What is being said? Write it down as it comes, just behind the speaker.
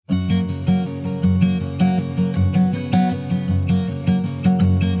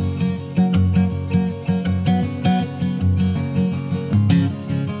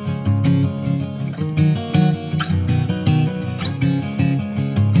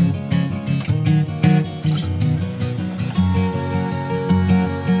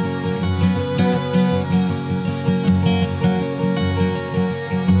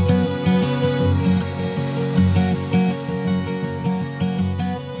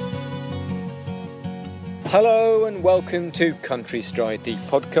Hello and welcome to Country Stride, the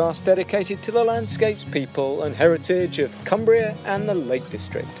podcast dedicated to the landscapes, people and heritage of Cumbria and the Lake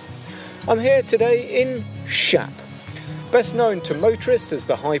District. I'm here today in Shap, best known to motorists as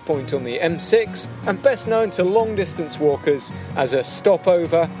the high point on the M6 and best known to long-distance walkers as a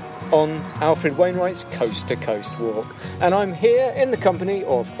stopover on Alfred Wainwright's Coast to Coast walk. And I'm here in the company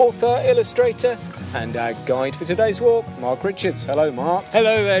of author, illustrator and our guide for today's walk, Mark Richards. Hello, Mark.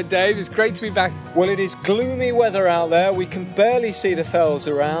 Hello there, Dave. It's great to be back. Well, it is gloomy weather out there. We can barely see the fells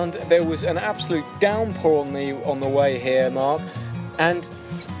around. There was an absolute downpour on the way here, Mark. And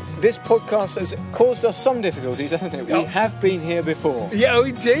this podcast has caused us some difficulties, hasn't it? We have been here before. Yeah,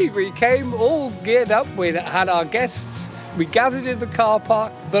 indeed. We came all geared up. We had our guests. We gathered in the car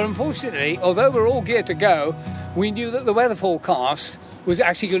park. But unfortunately, although we're all geared to go, we knew that the weather forecast was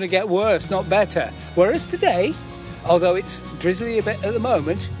actually going to get worse, not better. Whereas today, although it's drizzly a bit at the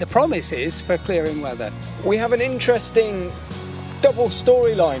moment, the promise is for clearing weather. We have an interesting double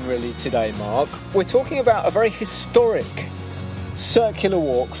storyline really today, Mark. We're talking about a very historic circular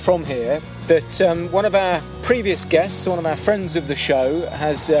walk from here that one of our previous guests, one of our friends of the show,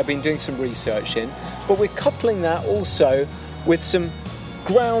 has been doing some research in. But we're coupling that also with some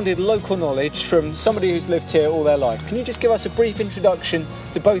grounded local knowledge from somebody who's lived here all their life. Can you just give us a brief introduction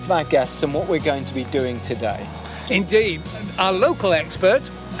to both of our guests and what we're going to be doing today? Indeed. Our local expert,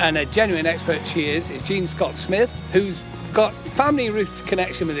 and a genuine expert she is Jean Scott Smith, who's got family root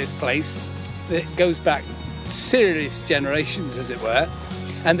connection with this place that goes back serious generations, as it were.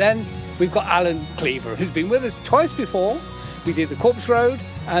 And then we've got Alan Cleaver, who's been with us twice before. We did the Corpse Road,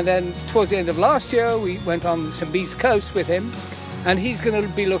 and then towards the end of last year we went on the St Bees coast with him, and he's going to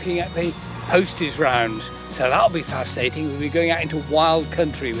be looking at the Posties Round, so that'll be fascinating. We'll be going out into wild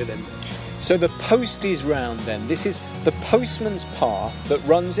country with him. So the Posties Round then, this is the Postman's Path that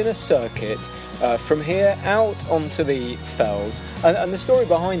runs in a circuit from here out onto the fells, and the story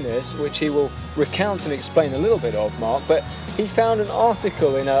behind this, which he will recount and explain a little bit of, Mark, but he found an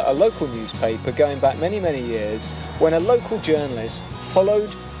article in a local newspaper going back many, many years when a local journalist followed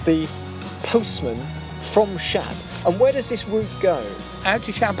the postman from Shap. And where does this route go? Out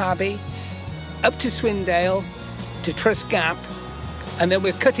to Shap Abbey, up to Swindale, to Truss Gap, and then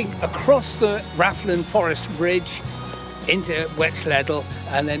we're cutting across the Rathlen Forest Bridge into Wetsledal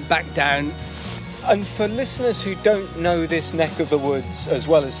and then back down. And for listeners who don't know this neck of the woods as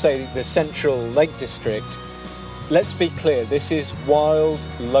well as, say, the central Lake District, let's be clear, this is wild,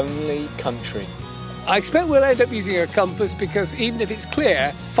 lonely country. I expect we'll end up using a compass because even if it's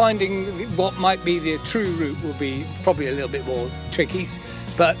clear, finding what might be the true route will be probably a little bit more tricky.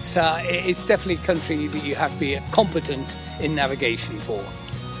 But it's definitely country that you have to be competent in navigation for.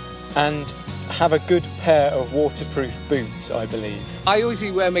 And have a good pair of waterproof boots, I believe. I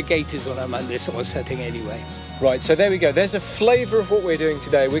usually wear my gaiters when I'm on this sort of setting anyway. Right, so there we go. There's a flavour of what we're doing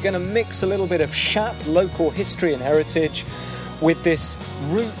today. We're going to mix a little bit of Shap local history and heritage with this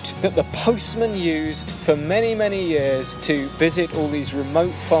route that the postman used for many, many years to visit all these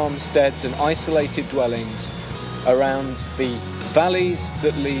remote farmsteads and isolated dwellings around the valleys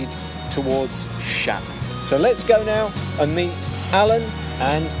that lead towards Shap. So let's go now and meet Alan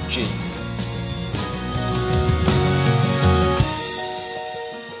and Jean.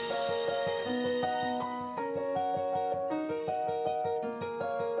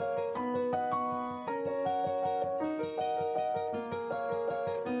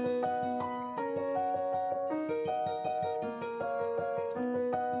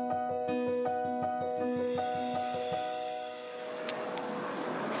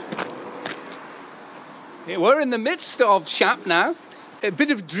 We're in the midst of Shap now. A bit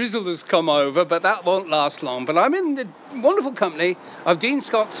of drizzle has come over, but that won't last long. But I'm in the wonderful company of Jean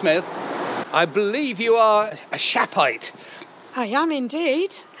Scott Smith. I believe you are a Shapite. I am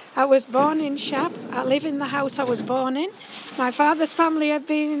indeed. I was born in Shap. I live in the house I was born in. My father's family have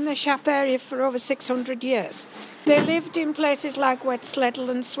been in the Shap area for over 600 years. They lived in places like Wetsledal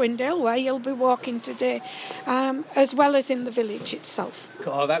and Swindale, where you'll be walking today, as well as in the village itself.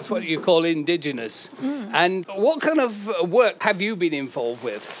 Oh, that's what you call indigenous. And what kind of work have you been involved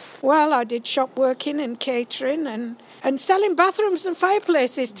with? Well, I did shop working and catering and selling bathrooms and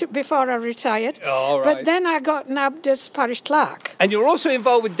fireplaces before I retired. Oh, right. But then I got nabbed as parish clerk. And you're also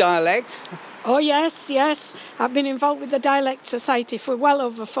involved with dialect? Oh, yes. I've been involved with the Dialect Society for well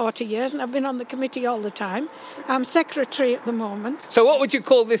over 40 years, and I've been on the committee all the time. I'm secretary at the moment. So what would you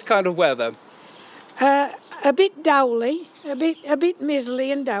call this kind of weather? A bit dowly, a bit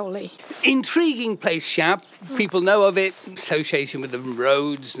mizzly and dowly. Intriguing place, Shap. People know of it, association with the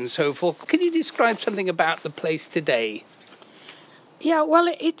roads and so forth. Can you describe something about the place today? Yeah,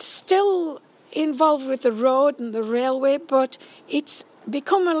 well, it's still involved with the road and the railway, but it's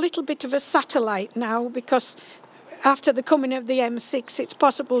become a little bit of a satellite now because after the coming of the M6, it's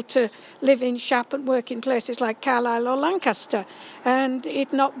possible to live in Shap and work in places like Carlisle or Lancaster, and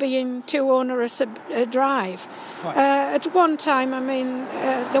it not being too onerous a drive. Right. At one time,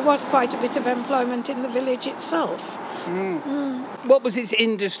 there was quite a bit of employment in the village itself. What was its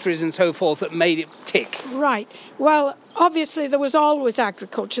industries and so forth that made it tick? Right. Well, obviously there was always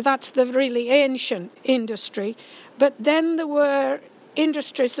agriculture. That's the really ancient industry. But then there were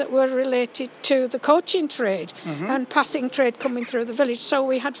industries that were related to the coaching trade and passing trade coming through the village. So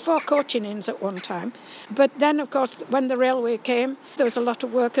we had 4 coaching inns at one time. But then, of course, when the railway came, there was a lot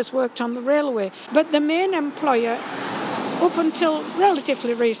of workers worked on the railway. But the main employer, up until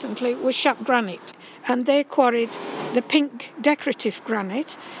relatively recently, was Shap Granite. And they quarried the pink decorative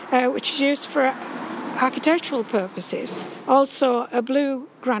granite, which is used for architectural purposes. Also a blue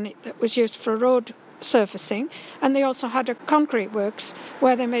granite that was used for road surfacing, and they also had a concrete works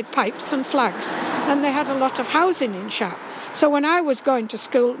where they made pipes and flags, and they had a lot of housing in Shap. So when I was going to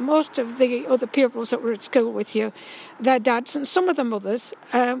school, most of the other pupils that were at school with you, their dads and some of the mothers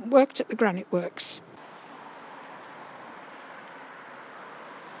worked at the granite works.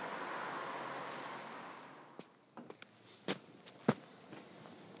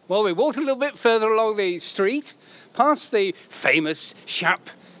 Well, we walked a little bit further along the street, past the famous Shap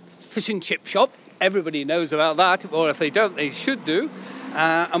fish and chip shop. Everybody knows about that, or if they don't, they should do.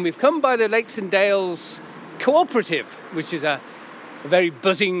 And we've come by the Lakes and Dales Cooperative, which is a very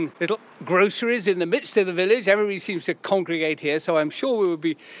buzzing little groceries in the midst of the village. Everybody seems to congregate here, so I'm sure we will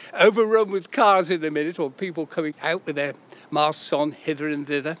be overrun with cars in a minute, or people coming out with their masks on hither and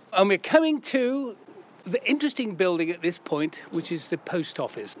thither. And we're coming to the interesting building at this point, which is the post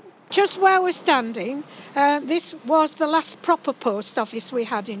office. Just where we're standing, this was the last proper post office we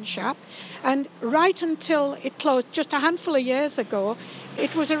had in Shap, and right until it closed just a handful of years ago,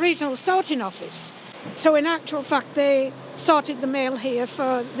 it was a regional sorting office. So in actual fact, they sorted the mail here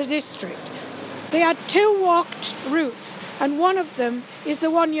for the district. They had 2 walked routes, and one of them is the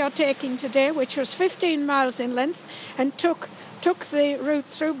one you're taking today, which was 15 miles in length and took the route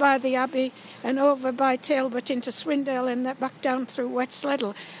through by the Abbey and over by Talbot into Swindale and then back down through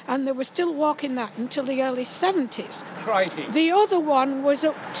Wetsleddle. And they were still walking that until the early 70s. Crikey. The other one was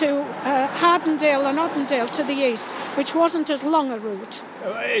up to Hardendale and Oddendale to the east, which wasn't as long a route.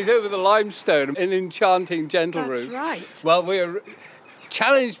 It's over the limestone, an enchanting gentle route. That's right. Well, we are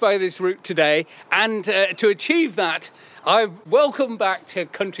challenged by this route today, and to achieve that, I welcome back to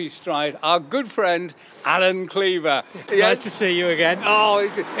Country Stride our good friend Alan Cleaver. Nice to see you again. Oh,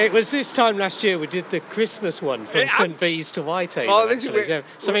 It was this time last year we did the Christmas one from St Bees to Whitehaven. Oh, this is So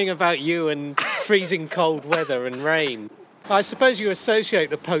something about you and freezing cold weather and rain. I suppose you associate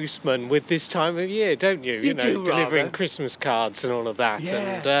the postman with this time of year, don't you? You do, delivering rather. Christmas cards and all of that.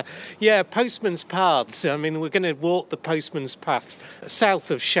 Yeah. And postman's paths. I mean, we're going to walk the postman's path south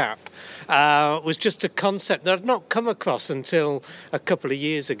of Shap. Was just a concept that I'd not come across until a couple of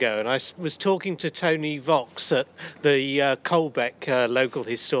years ago. And I was talking to Tony Vox at the Colbeck local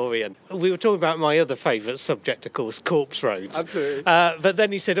historian. We were talking about my other favourite subject, of course, corpse roads. Absolutely. But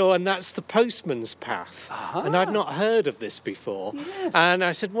then he said, and that's the postman's path. And I'd not heard of this before. Yes. And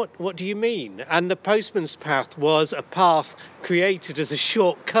I said, what do you mean? And the postman's path was a path created as a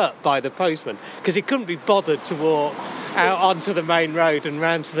shortcut by the postman because he couldn't be bothered to walk out onto the main road and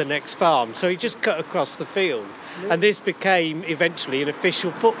round to the next farm. So he just cut across the field. And this became eventually an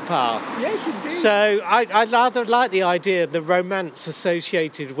official footpath. Yes, indeed. So I rather like the idea, the romance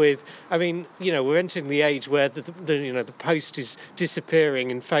associated with, we're entering the age where the post is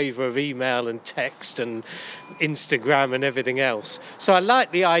disappearing in favour of email and text and Instagram and everything else. So I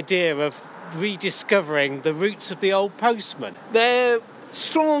like the idea of rediscovering the roots of the old postman. Their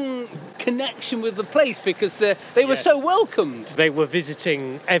strong connection with the place because they were so welcomed. They were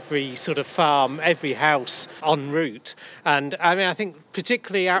visiting every sort of farm, every house en route. And I think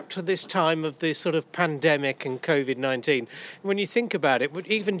particularly after this time of this sort of pandemic and COVID-19, when you think about it,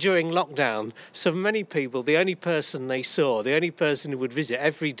 even during lockdown, so many people, the only person they saw, the only person who would visit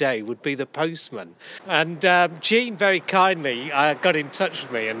every day would be the postman. And Jean very kindly got in touch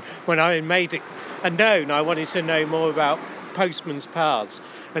with me, and when I made it known, I wanted to know more about postman's paths,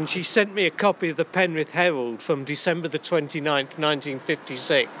 and she sent me a copy of the Penrith Herald from December the 29th,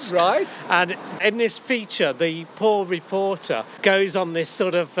 1956. Right. And in this feature, the poor reporter goes on this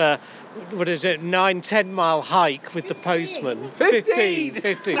sort of 9-10 mile hike with the postman. 15.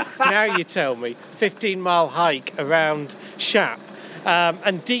 15. Now you tell me. 15 mile hike around Shap.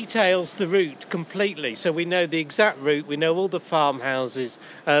 and details the route completely. So we know the exact route, we know all the farmhouses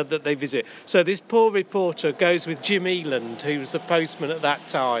that they visit. So this poor reporter goes with Jim Eland, who was the postman at that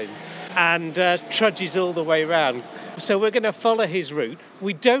time, and trudges all the way around. So we're going to follow his route.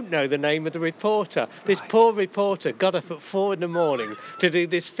 We don't know the name of the reporter. This poor reporter got up at 4 a.m. to do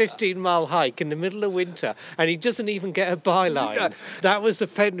this 15-mile hike in the middle of winter, and he doesn't even get a byline. That was the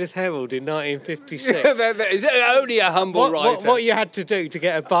Penrith Herald in 1956. Is it only a humble writer? What you had to do to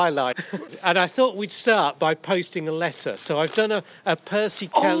get a byline. And I thought we'd start by posting a letter. So I've done a Percy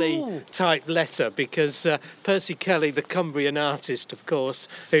Kelly type letter, because Percy Kelly, the Cumbrian artist, of course,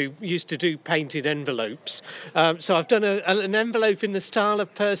 who used to do painted envelopes. So I've done an envelope in the style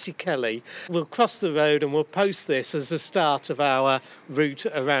of Percy Kelly. We'll cross the road and we'll post this as the start of our route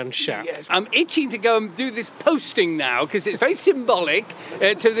around Shap. Yes. I'm itching to go and do this posting now, because it's very symbolic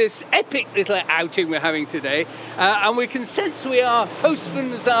to this epic little outing we're having today, and we can sense we are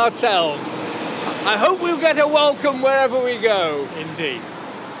postmen ourselves. I hope we'll get a welcome wherever we go. Indeed.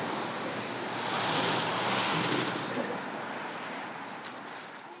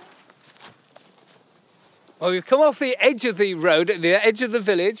 Well, we've come off the edge of the road, at the edge of the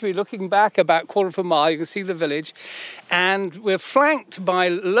village. We're looking back about a quarter of a mile. You can see the village. And we're flanked by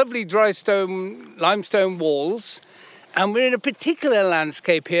lovely dry stone, limestone walls. And we're in a particular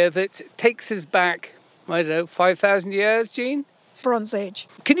landscape here that takes us back, 5,000 years, Jean? Bronze Age.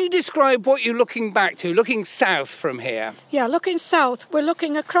 Can you describe what you're looking back to, looking south from here? Yeah, looking south, we're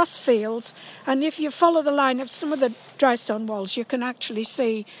looking across fields, and if you follow the line of some of the dry stone walls, you can actually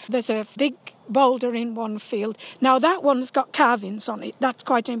see there's a big boulder in one field. Now that one's got carvings on it. That's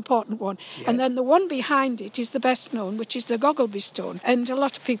quite an important one. Yes. And then the one behind it is the best known, which is the Goggleby stone. And a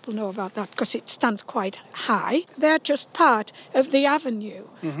lot of people know about that because it stands quite high. They're just part of the avenue,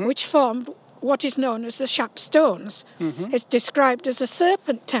 which formed what is known as the Shap Stones. It's described as a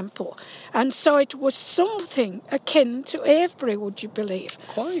serpent temple, and so it was something akin to Avebury, would you believe?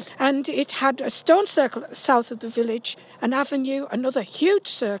 Quite. And it had a stone circle south of the village, an avenue, another huge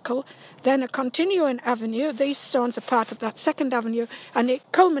circle, then a continuing avenue. These stones are part of that second avenue, and it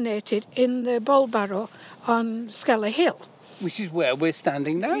culminated in the Bowl Barrow on Skeller Hill. Which is where we're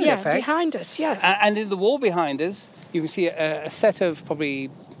standing now, in effect. Behind us, yeah. And in the wall behind us, you can see a set of probably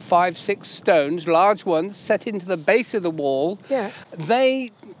 5-6 stones, large ones, set into the base of the wall. Yeah.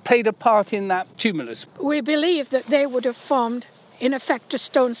 They played a part in that tumulus. We believe that they would have formed, in effect, a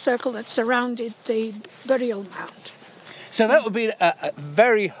stone circle that surrounded the burial mound. So that would be a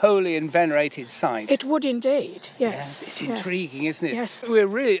very holy and venerated site. It would indeed, yes. It's intriguing, isn't it? Yes. We're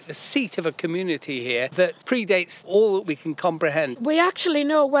really at the seat of a community here that predates all that we can comprehend. We actually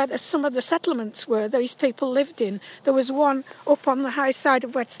know where some of the settlements were these people lived in. There was one up on the high side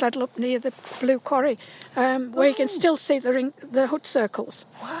of Wetsteddle, up near the Blue Quarry, where you can still see the hut circles.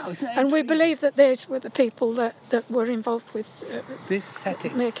 Wow, isn't that And we intriguing? believe that these were the people that were involved with this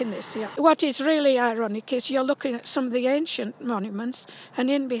setting. making this, yeah. What is really ironic is you're looking at some of the ancient monuments, and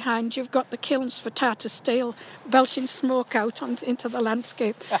in behind you've got the kilns for Tartar steel belching smoke out into the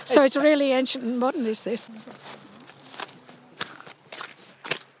landscape. So it's really ancient and modern, is this?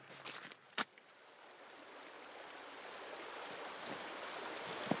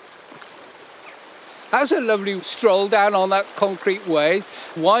 That was a lovely stroll down on that concrete way,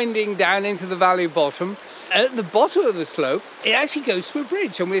 winding down into the valley bottom. At the bottom of the slope, it actually goes to a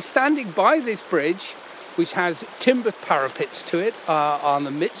bridge, and we're standing by this bridge, which has timber parapets to it on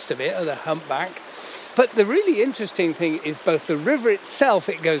the midst of it, or the humpback. But the really interesting thing is both the river itself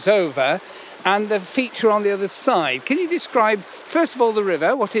it goes over and the feature on the other side. Can you describe, first of all, the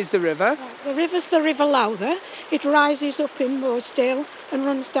river? What is the river? The river's the River Lowther. It rises up in Mooresdale and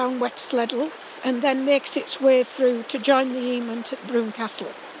runs down Wetsteddle and then makes its way through to join the Eamont at Broome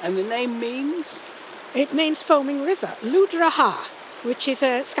Castle. And the name means? It means foaming river, Ludraha, which is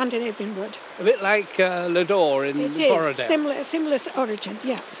a Scandinavian word. A bit like Lodore in Borrowdale. It is, similar origin,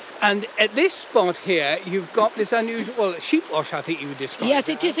 yeah. And at this spot here, you've got this unusual, well, sheep wash, I think you would describe Yes,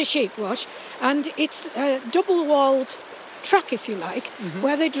 that. it is a sheep wash, and it's a double-walled track, if you like,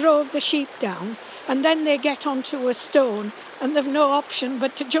 where they drove the sheep down, and then they get onto a stone, and they've no option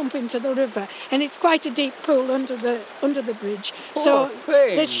but to jump into the river. And it's quite a deep pool under the bridge. So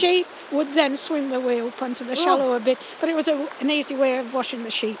the sheep would then swim their way up onto the shallower bit, but it was an easy way of washing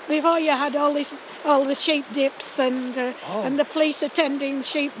the sheep. Before you had all the sheep dips and the police attending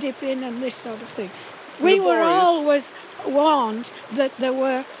sheep dipping and this sort of thing. We were always warned that there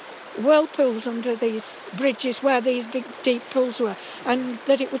were whirlpools under these bridges where these big deep pools were, and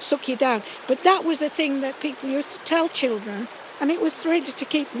that it would suck you down. But that was a thing that people used to tell children, and it was really to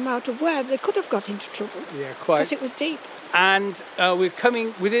keep them out of where they could have got into trouble. Yeah, quite. Because it was deep. And we're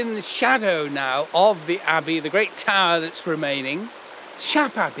coming within the shadow now of the Abbey, the great tower that's remaining.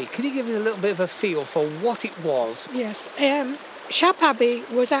 Shap Abbey, can you give us a little bit of a feel for what it was? Yes. Shap Abbey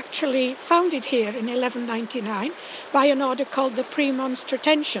was actually founded here in 1199 by an order called the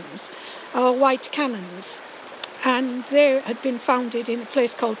Premonstratensians, or White Canons. And they had been founded in a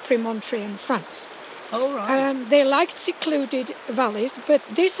place called Premontre in France. Oh, right. They liked secluded valleys, but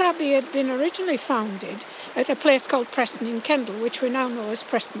this abbey had been originally founded at a place called Preston in Kendal, which we now know as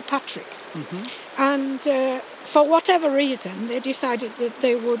Preston Patrick. Mm-hmm. And for whatever reason, they decided that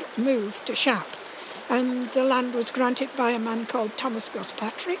they would move to Shap. And the land was granted by a man called Thomas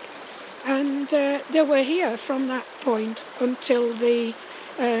Gospatrick. And they were here from that point until the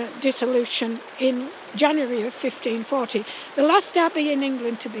dissolution in January of 1540. The last abbey in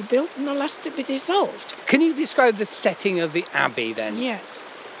England to be built and the last to be dissolved. Can you describe the setting of the abbey then? Yes.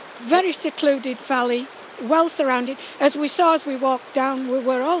 Very secluded valley, well surrounded. As we saw as we walked down, we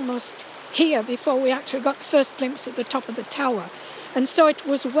were almost here before we actually got the first glimpse at the top of the tower. And so it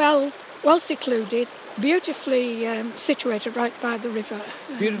was well secluded, beautifully situated right by the river.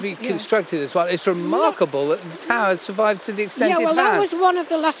 Beautifully constructed as well. It's remarkable that the tower survived to the extent it has. Yeah, well, that was one of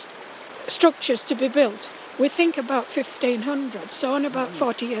the last structures to be built. We think about 1500, so on about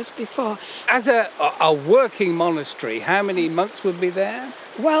 40 years before. As a working monastery, how many monks would be there?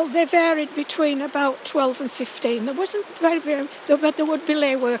 Well, they varied between about 12 and 15. There wasn't very, but there would be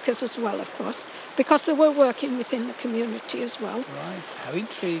lay workers as well, of course, because they were working within the community as well. Right, how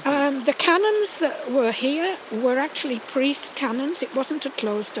intriguing. The canons that were here were actually priest canons. It wasn't a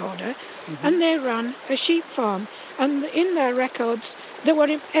closed order, and they ran a sheep farm. And in their records, they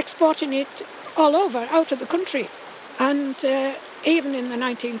were exporting it all over, out of the country. And even in the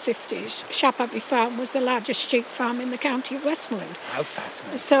 1950s, Shap Abbey Farm was the largest sheep farm in the county of Westmoreland. How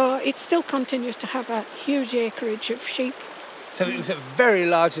fascinating. So it still continues to have a huge acreage of sheep. So it was a very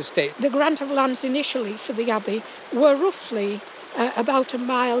large estate. The grant of lands initially for the abbey were roughly about a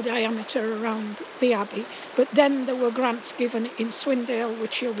mile diameter around the abbey, but then there were grants given in Swindale,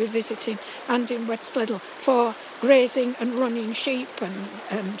 which you'll be visiting, and in Westliddle for grazing and running sheep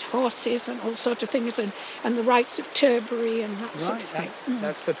and horses and all sorts of things, and the rights of Turberry and that sort of thing.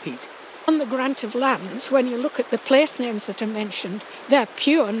 That's for Pete. On the grant of lands, when you look at the place names that are mentioned, they're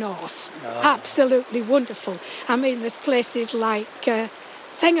pure Norse, absolutely wonderful. I mean, there's places like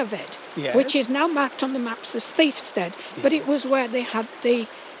Thingaved, which is now marked on the maps as Thiefstead, but it was where they had the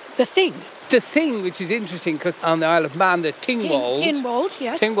thing. The thing, which is interesting, because on the Isle of Man, the Tingwald... Tynwald,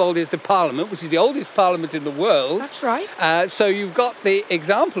 yes. Tynwald is the parliament, which is the oldest parliament in the world. That's right. So you've got the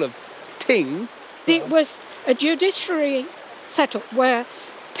example of Ting. It was a judiciary setup where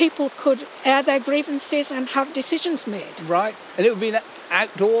people could air their grievances and have decisions made. Right. And it would be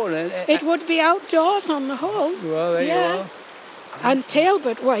outdoor. It would be outdoors on the whole. Well, there you are. And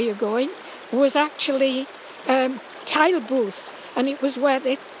Talbot, where you're going, was actually Tile Booth, and it was where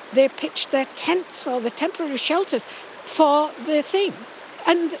they pitched their tents or the temporary shelters for the thing.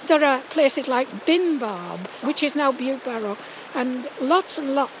 And there are places like Binbarb, which is now Bewbarrow, and lots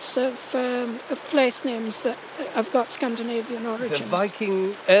of place names that have got Scandinavian origins. The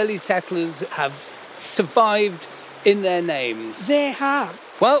Viking early settlers have survived in their names. They have.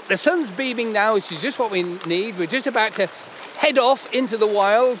 Well, the sun's beaming now, which is just what we need. We're just about to head off into the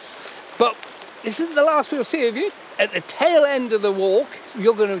wilds, but this isn't the last we'll see of you. At the tail end of the walk,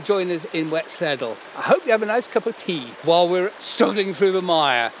 you're going to join us in Westliddle. I hope you have a nice cup of tea while we're struggling through the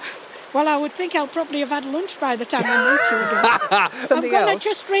mire. Well, I would think I'll probably have had lunch by the time I meet you again. I'm going to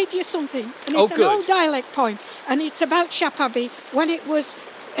just read you something. And it's an old dialect poem, and it's about Shap Abbey when it was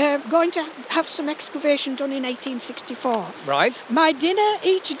going to have some excavation done in 1864. Right. My dinner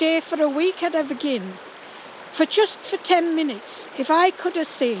each day for a week I'd begin. For 10 minutes, if I could have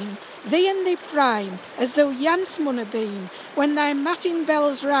seen thee in thy prime, as though Jans mun have been, when thy matin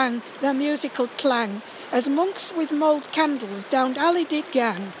bells rang their musical clang, as monks with mould candles down alley did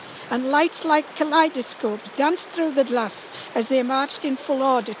gang, and lights like kaleidoscopes danced through the glass as they marched in full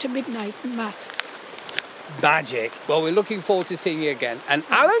order to midnight mass. Magic. Well, we're looking forward to seeing you again. And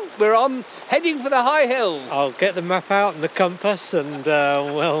Alan, we're heading for the high hills. I'll get the map out and the compass, and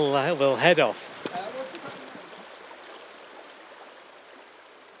we'll head off.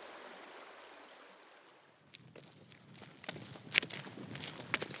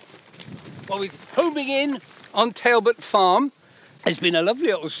 Well, we're homing in on Talbot Farm. It's been a lovely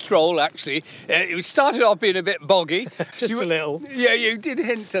little stroll, actually. It started off being a bit boggy. Just a little. Yeah, you did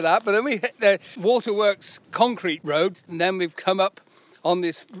hint to that. But then we hit the Waterworks concrete road, and then we've come up on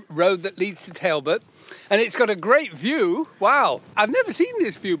this road that leads to Talbot. And it's got a great view. Wow, I've never seen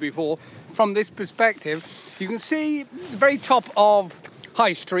this view before. from this perspective, you can see the very top of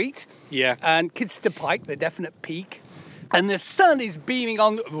High Street Yeah. and Kidster Pike, the definite peak. And the sun is beaming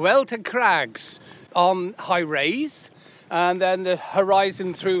on Welter Crags on High Raise. And then the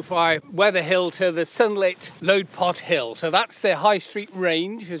horizon through by Weather Hill to the sunlit Loadpot Hill. So that's the High Street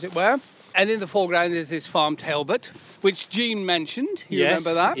range, as it were. And in the foreground is this farm Talbot, which Jean mentioned. You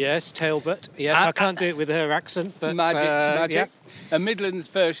remember that? Yes, Talbot. Yes, I can't do it with her accent, but Magic. Yeah. A Midlands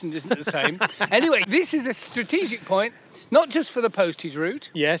version isn't the same. Anyway, this is a strategic point, not just for the postage route.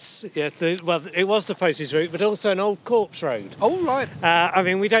 Yes. It was the postage route, but also an old corpse road. Oh, right. I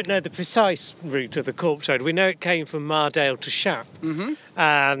mean, we don't know the precise route of the corpse road. We know it came from Mardale to Shap. Mm-hmm.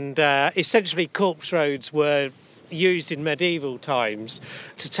 And essentially, corpse roads were used in medieval times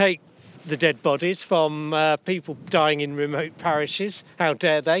to take the dead bodies from people dying in remote parishes. How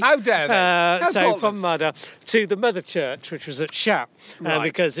dare they? How dare they? How So thoughtless. from Mardale to the Mother Church, which was at Shap, Right.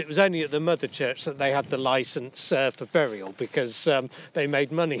 because it was only at the Mother Church that they had the licence for burial, because they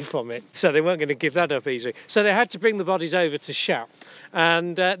made money from it. So they weren't going to give that up easily. So they had to bring the bodies over to Shap.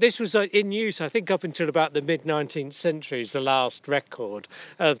 And this was in use, I think, up until about the mid-19th century, is the last record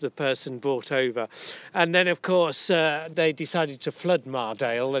of the person brought over. And then, of course, they decided to flood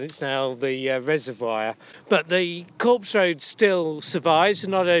Mardale, and it's now the reservoir. But the corpse road still survives,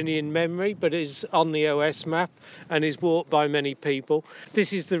 not only in memory, but is on the OS map and is walked by many people.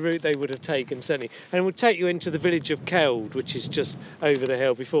 This is the route they would have taken, certainly. And it would take you into the village of Keld, which is just over the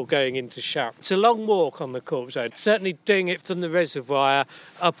hill before going into Shap. It's a long walk on the corpse road. Certainly doing it from the reservoir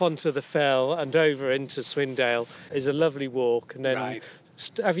up onto the fell and over into Swindale is a lovely walk, and then Right.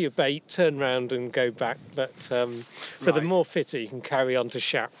 have your bait, turn round and go back. But for the Right. more fitter, you can carry on to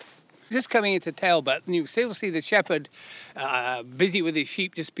Shap. Just coming into Talbot, and you still see the shepherd busy with his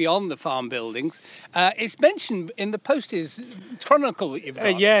sheep just beyond the farm buildings. It's mentioned in the Posties Chronicle that you've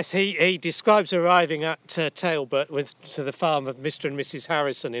got. Yes, he describes arriving at Talbot to the farm of Mr. and Mrs.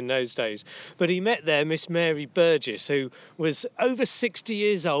 Harrison in those days. But he met there Miss Mary Burgess, who was over 60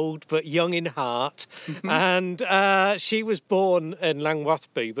 years old but young in heart. And she was born in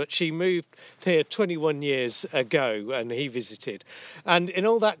Langwathby, but she moved here 21 years ago, and he visited. And in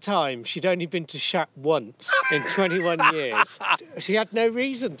all that time, she'd only been to Shap once in 21 years. She had no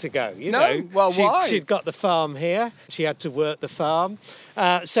reason to go, you No? know. Well, why? She'd got the farm here. She had to work the farm.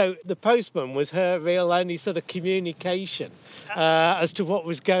 So the postman was her real only sort of communication as to what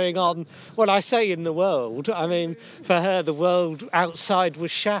was going on. Well, I say in the world. I mean, for her, the world outside was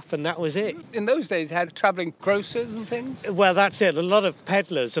Shap, and that was it. In those days, they had travelling grocers and things. Well, that's it. A lot of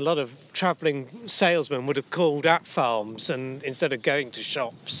peddlers, a lot of travelling salesmen would have called at farms and instead of going to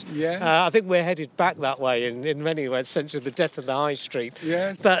shops. Yes. I think we're headed back that way in many ways, sense of the death of the high street.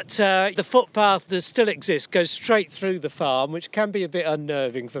 Yes. But the footpath that still exists goes straight through the farm, which can be a bit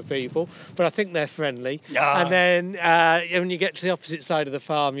unnerving for people, but I think they're friendly. Ah. And then when you get to the opposite side of the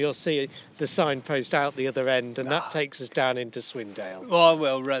farm, you'll see the signpost out the other end, and that takes us down into Swindale. Oh, I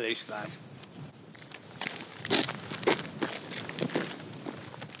will relish that.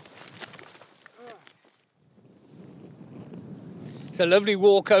 It's a lovely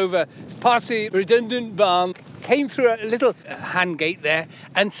walk over past the redundant barn, came through a little hand gate there,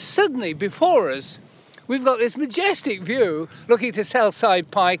 and suddenly before us we've got this majestic view looking to Sellside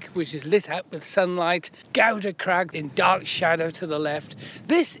Pike, which is lit up with sunlight, Gowder Crag in dark shadow to the left.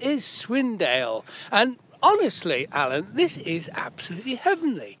 This is Swindale, and honestly, Alan, this is absolutely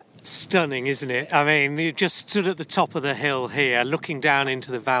heavenly. Stunning, isn't it? I mean, you just stood at the top of the hill here, looking down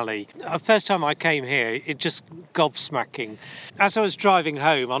into the valley. The first time I came here, it just gobsmacking. As I was driving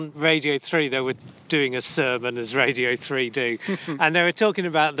home on Radio 3, they were doing a sermon, as Radio 3 do, and they were talking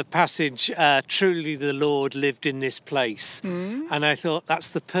about the passage, truly the Lord lived in this place. And I thought that's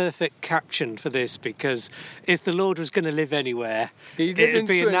the perfect caption for this, because if the Lord was going to live anywhere, He'd live it'd in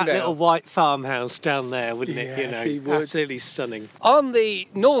be in that Swindale. little white farmhouse down there, wouldn't it? Yes, You he know, would. absolutely stunning. On the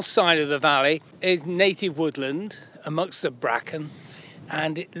north side of the valley is native woodland amongst the bracken,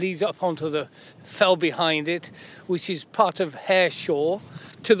 and it leads up onto the fell behind it, which is part of Hareshaw.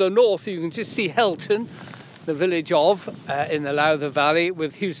 To the north, you can just see Helton, the village of, in the Lowther Valley,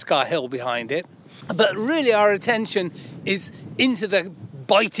 with Hughscar Hill behind it. But really our attention is into the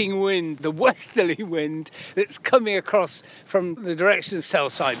biting wind, the westerly wind that's coming across from the direction of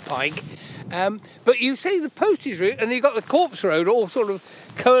Sellside Pike. But you say the postage route and you've got the corpse road all sort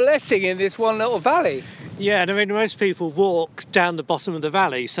of coalescing in this one little valley. Yeah, and I mean, most people walk down the bottom of the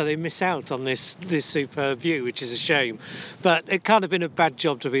valley, so they miss out on this superb view, which is a shame. But it can't have been a bad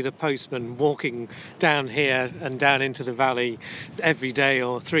job to be the postman walking down here and down into the valley every day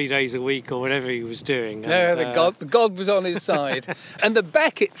or 3 days a week or whatever he was doing. No, And, the god was on his side. And the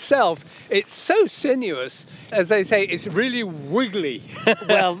beck itself, it's so sinuous. As they say, it's really wiggly.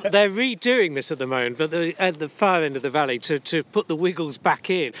 Well, they're redoing this at the moment, but at the far end of the valley to put the wiggles back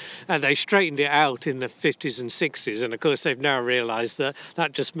in, and they straightened it out in the 50s and 60s, and of course they've now realised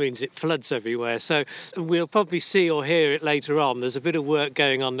that just means it floods everywhere. So we'll probably see or hear it later on. There's a bit of work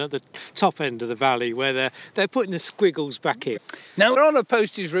going on at the top end of the valley where they're putting the squiggles back in. Now, we're on a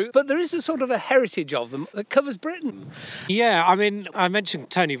postage route, but there is a sort of a heritage of them that covers Britain. Yeah, I mean, I mentioned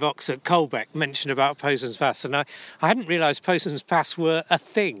Tony Vox at Colbeck mentioned about Postman's Pass, and I hadn't realised Postman's Pass were a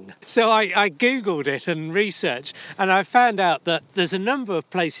thing. So I Googled it and researched, and I found out that there's a number of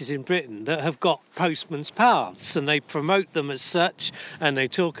places in Britain that have got postman's paths, and they promote them as such, and they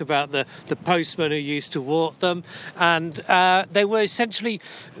talk about the postman who used to walk them, and they were essentially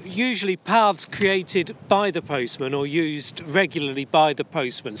usually paths created by the postman or used regularly by the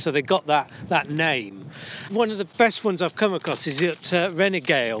postman, so they got that name. One of the best ones I've come across is at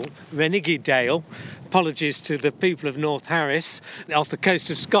Renegydale. Apologies to the people of North Harris, off the coast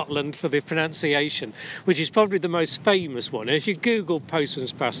of Scotland for the pronunciation, which is probably the most famous one. And if you Google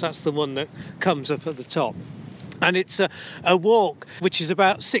Postman's Pass, that's the one that comes up at the top. And it's a walk which is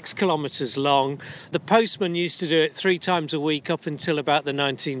about 6 kilometres long. The postman used to do it 3 times a week up until about the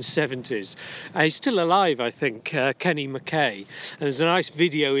 1970s. He's still alive, I think, Kenny Mackay. And there's a nice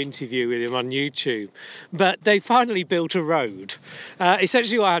video interview with him on YouTube. But they finally built a road.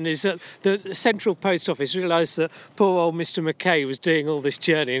 Essentially what happened is that the Central Post Office realised that poor old Mr Mackay was doing all this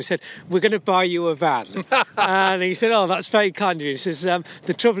journey and said, "We're going to buy you a van." And he said, "Oh, that's very kind of you." He says,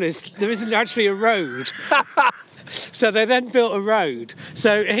 "The trouble is there isn't actually a road." So they then built a road.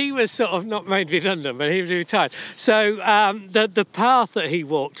 So he was sort of not made redundant, but he was retired. So the path that he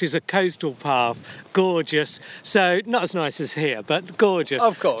walked is a coastal path, gorgeous. So not as nice as here, but gorgeous.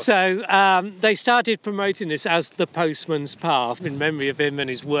 Of course. So they started promoting this as the Postman's Path in memory of him and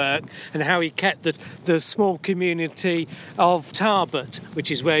his work and how he kept the small community of Tarbert,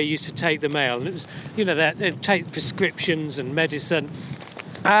 which is where he used to take the mail. And it was, they'd take prescriptions and medicine.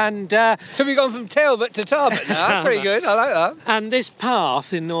 And So we've gone from Talbot to Tarbert now. That's pretty good. I like that. And this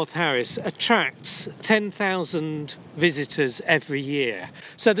path in North Harris attracts 10,000 visitors every year.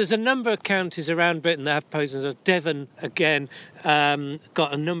 So there's a number of counties around Britain that have postmans. Devon, again,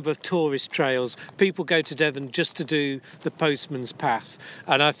 got a number of tourist trails. People go to Devon just to do the Postman's Path.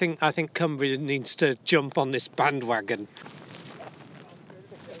 And I think Cumbria needs to jump on this bandwagon.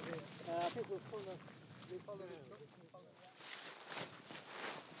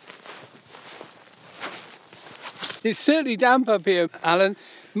 It's certainly damp up here, Alan,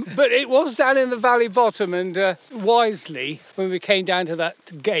 but it was down in the valley bottom, and wisely, when we came down to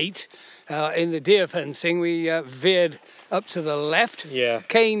that gate in the deer fencing, we veered up to the left,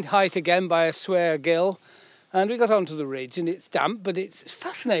 caned height again by a swear gill, and we got onto the ridge, and it's damp, but it's a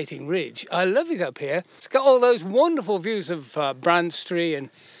fascinating ridge. I love it up here. It's got all those wonderful views of Brandstree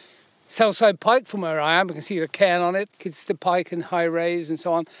and Southside Pike from where I am. You can see the cairn on it, Kidster Pike and High Raise and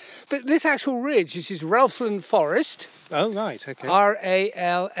so on. But this actual ridge, this is Ralphland Forest. Oh, right, okay.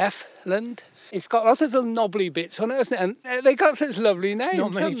 R-A-L-F land. It's got lots of little knobbly bits on it, hasn't it? And they got such lovely names,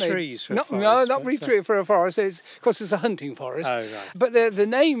 Not many haven't they? trees for a forest. No, not many trees for a forest. Of course, it's a hunting forest. Oh, right. But the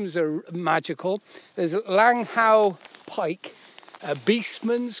names are magical. There's Langhow Pike,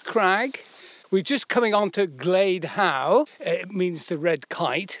 Beastman's Crag. We're just coming on to Glade Howe. It means the red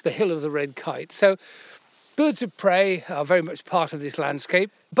kite, the hill of the red kite. So birds of prey are very much part of this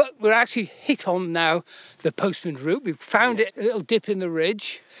landscape. But we're actually hit on now the Postman's Route. We've found it, a little dip in the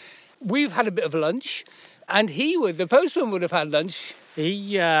ridge. We've had a bit of lunch, and the postman would have had lunch.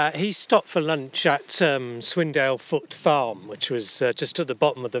 He stopped for lunch at Swindale Foot Farm, which was just at the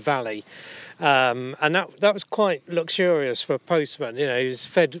bottom of the valley. And that was quite luxurious for a postman. He was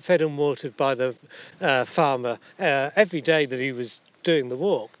fed and watered by the farmer every day that he was doing the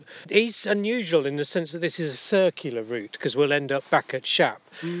walk. He's unusual in the sense that this is a circular route, because we'll end up back at Shap.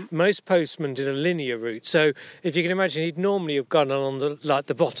 Most postmen did a linear route, so if you can imagine, he'd normally have gone along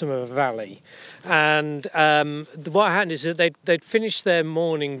the bottom of a valley, and what happened is that they'd finish their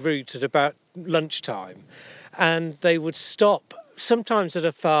morning route at about lunchtime, and they would stop sometimes at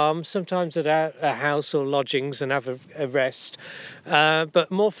a farm, sometimes at a house or lodgings and have a rest, but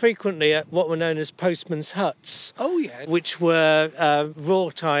more frequently at what were known as postmen's huts. Oh, yeah. Which were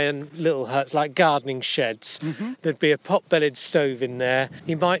wrought iron little huts, like gardening sheds. There'd be a pot-bellied stove in there.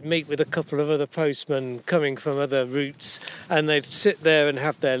 You might meet with a couple of other postmen coming from other routes, and they'd sit there and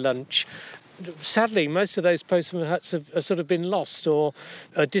have their lunch. Sadly, most of those postman huts have sort of been lost or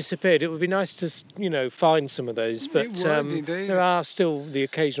disappeared. It would be nice to, find some of those, but there are still the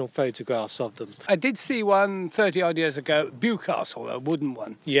occasional photographs of them. I did see one 30-odd years ago at Bewcastle, a wooden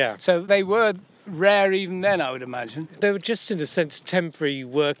one. Yeah. So they were rare even then, I would imagine. They were just, in a sense, temporary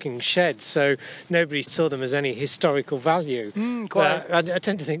working sheds, so nobody saw them as any historical value. Quite. I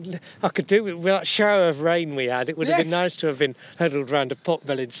tend to think I could do with that shower of rain we had. It would have been nice to have been huddled around a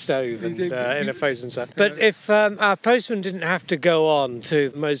pot-bellied stove and in a postman's hut. But if our postman didn't have to go on to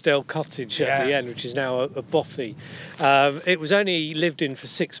Mosedale Cottage at the end, which is now a bothy, it was only lived in for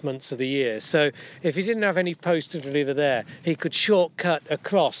 6 months of the year. So if he didn't have any post to deliver there, he could shortcut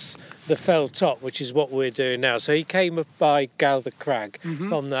across the fell top, which is what we're doing now. So he came up by Galther Crag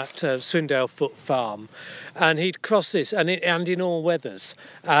from that Swindale Foot farm, and he'd cross this, and in all weathers.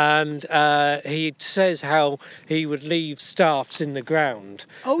 And he says how he would leave staffs in the ground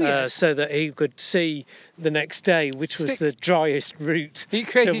so that he could see the next day which was the driest route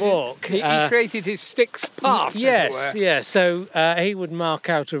to walk. He created his Styx path. Yes. So he would mark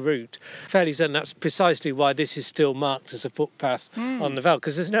out a route. Fairly certain that's precisely why this is still marked as a footpath on the Veld,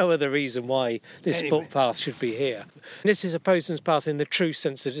 because there's no other reason why this footpath should be here. This is a postman's path in the true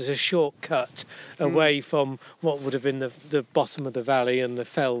sense that it's a shortcut away from what would have been the bottom of the valley and the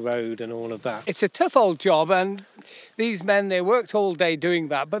fell road and all of that. It's a tough old job, and these men, they worked all day doing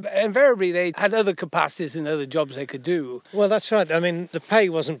that, but invariably they had other capacities and other jobs they could do. Well, that's right. I mean, the pay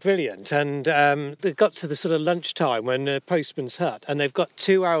wasn't brilliant, and they got to the sort of lunchtime when the postman's hut, and they've got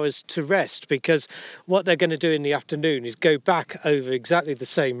 2 hours to rest, because what they're going to do in the afternoon is go back over exactly the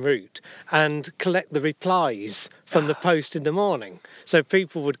same route and collect the replies from the post in the morning. So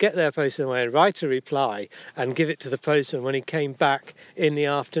people would get their post in the morning, write a reply and give it to the postman when he came back in the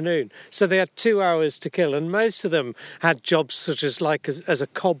afternoon. So they had 2 hours to kill, and most of them had jobs such as as a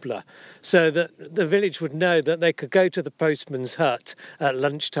cobbler, so that the village would know that they could go to the postman's hut at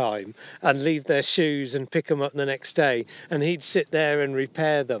lunchtime and leave their shoes and pick them up the next day, and he'd sit there and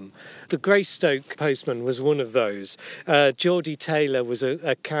repair them. The Greystoke postman was one of those. Geordie Taylor was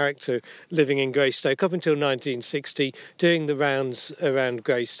a character living in Greystoke up until 1960, doing the rounds around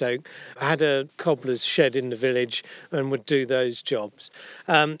Greystoke, had a cobbler's shed in the village and would do those jobs.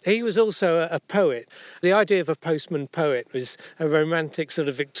 He was also a poet. The idea of a postman poet was a romantic sort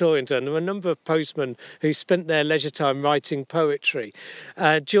of Victorian term. There were a number of postmen who spent their leisure time writing poetry.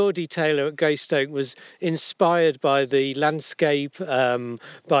 Geordie Taylor at Greystoke was inspired by the landscape,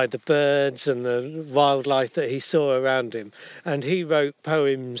 by the birds and the wildlife that he saw around him, and he wrote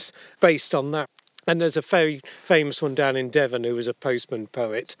poems based on that. And there's a very famous one down in Devon who was a postman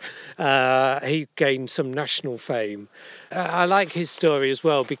poet. He gained some national fame. I like his story as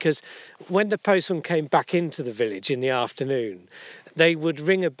well, because when the postman came back into the village in the afternoon, they would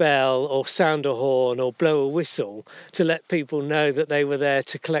ring a bell or sound a horn or blow a whistle to let people know that they were there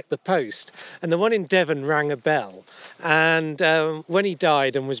to collect the post. And the one in Devon rang a bell. And when he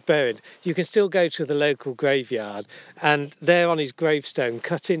died and was buried, you can still go to the local graveyard, and there on his gravestone,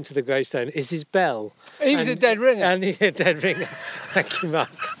 cut into the gravestone, is his bell. He was a dead ringer. And he's a dead ringer. Thank you, Mark.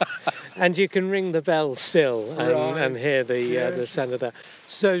 And you can ring the bell still and hear the sound of that.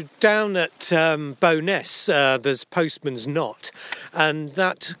 So down at Bowness, there's Postman's Knot, and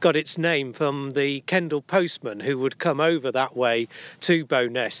that got its name from the Kendal postman who would come over that way to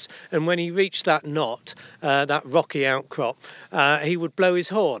Bowness. And when he reached that knot, that rocky outcrop, he would blow his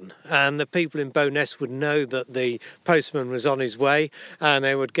horn, and the people in Bowness would know that the postman was on his way, and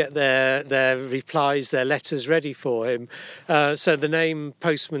they would get their replies, their letters ready for him. So the name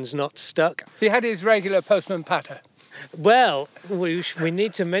Postman's Knot stuck. He had his regular postman patter. Well, we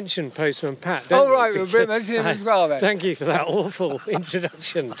need to mention Postman Pat, don't we? Right, we'll mention him as well then. Thank you for that awful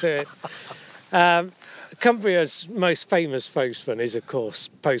introduction to it. Cumbria's most famous postman is, of course,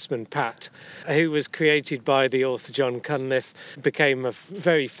 Postman Pat, who was created by the author John Cunliffe, became a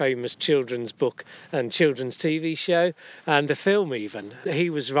very famous children's book and children's TV show, and a film even. He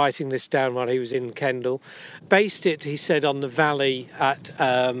was writing this down while he was in Kendal. Based it, he said, on the valley at...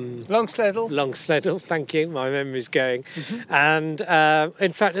 Longsleddle, thank you, my memory's going. And,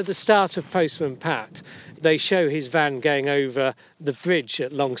 in fact, at the start of Postman Pat, they show his van going over the bridge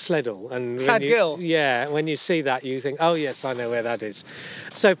at Long Sleddle. And Sadgill. Yeah, when you see that, you think, oh, yes, I know where that is.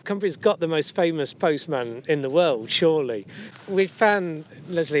 So Cumbria's got the most famous postman in the world, surely. We found,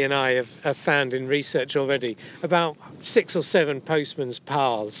 Leslie and I have found in research already, about 6 or 7 postmen's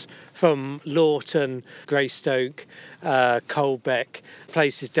paths from Lawton, Greystoke, Colbeck,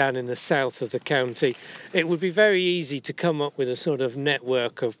 places down in the south of the county. It would be very easy to come up with a sort of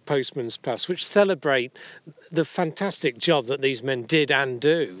network of postmen's paths which celebrate the fantastic job that these men did and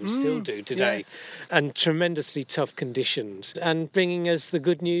do, still do today, yes. and tremendously tough conditions, and bringing us the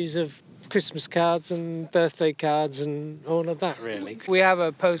good news of Christmas cards and birthday cards and all of that, really. We have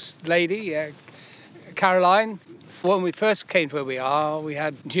a post lady, Caroline. When we first came to where we are, we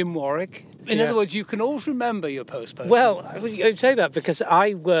had Jim Warwick. In other words, you can always remember your postman. Well, I say that because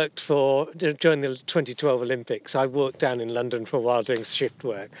I worked during the 2012 Olympics, I worked down in London for a while doing shift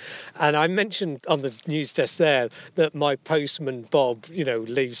work. And I mentioned on the news desk there that my postman, Bob,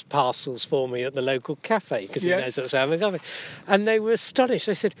 leaves parcels for me at the local cafe because he knows that's where I'm going. And they were astonished.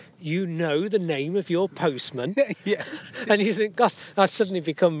 They said, you know the name of your postman? Yes. And you think, God, I've suddenly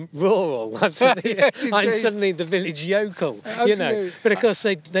become rural. I'm suddenly the village yokel, Absolutely. But of course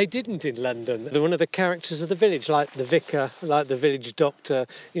they didn't in London. They're one of the characters of the village, like the vicar, like the village doctor.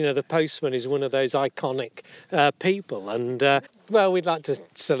 The postman is one of those iconic people. And, we'd like to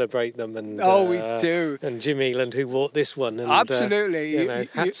celebrate them. And we do. And Jim Eland, who walked this one. And, Absolutely.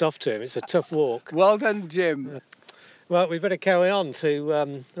 Hats off to him. It's a tough walk. Well done, Jim. Well, we better carry on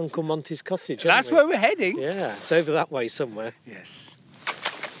to Uncle Monty's cottage. That's where we're heading. Yeah, it's over that way somewhere. Yes.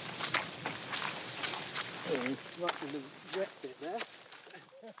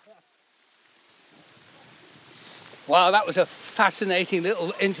 Wow, that was a fascinating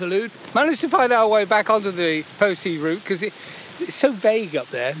little interlude. Managed to find our way back onto the Posey route because it's so vague up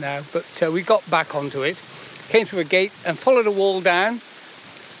there now, but we got back onto it. Came through a gate and followed a wall down.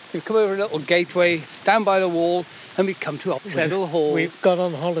 We've come over a little gateway down by the wall and we've come to Oxledal Hall. We've gone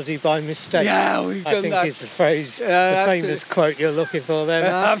on holiday by mistake. Yeah, we've done that. I think is the phrase, the famous quote you're looking for there,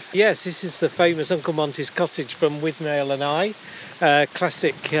 Mark. Yes, this is the famous Uncle Monty's Cottage from Withnail and I,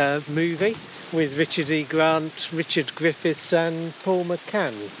 classic movie with Richard E. Grant, Richard Griffiths and Paul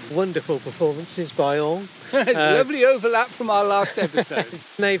McCann. Wonderful performances by all. Lovely overlap from our last episode.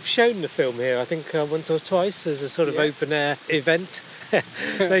 They've shown the film here, I think, once or twice as a sort of open-air event.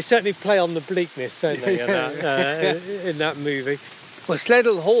 They certainly play on the bleakness, don't they, in that movie. Well,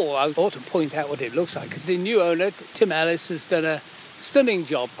 Sleddle Hall, I ought to point out what it looks like, because the new owner, Tim Ellis, has done a stunning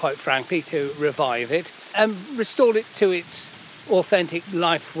job, quite frankly, to revive it and restored it to its authentic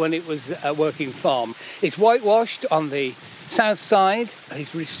life when it was a working farm. It's whitewashed on the south side.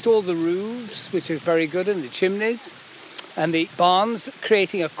 He's restored the roofs, which are very good, and the chimneys, and the barns,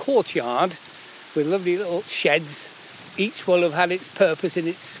 creating a courtyard with lovely little sheds. Each will have had its purpose in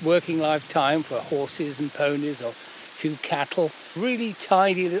its working lifetime for horses and ponies or a few cattle. Really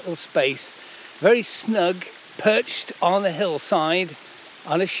tidy little space, very snug, perched on a hillside,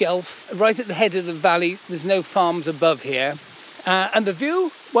 on a shelf, right at the head of the valley. There's no farms above here. And the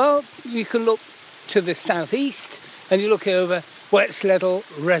view, well, you can look to the southeast and you look over Wetsleddle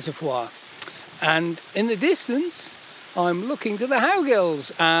Reservoir. And in the distance, I'm looking to the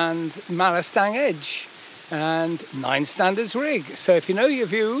Howgills and Malastang Edge and Nine Standards Rig. So if you know your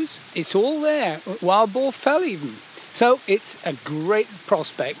views, it's all there. Wild Boar Fell even. So it's a great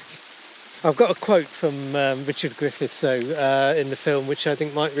prospect. I've got a quote from Richard Griffiths in the film, which I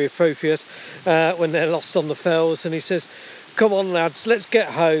think might be appropriate when they're lost on the fells, and he says, "Come on, lads, let's get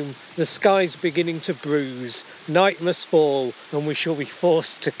home. The sky's beginning to bruise. Night must fall, and we shall be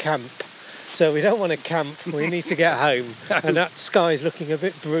forced to camp." So we don't want to camp, we need to get home. And that sky's looking a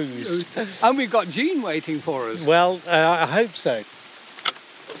bit bruised. And we've got Jean waiting for us. Well, I hope so.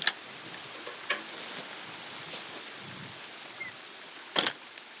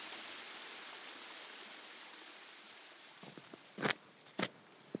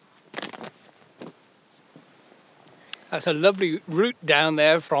 That's a lovely route down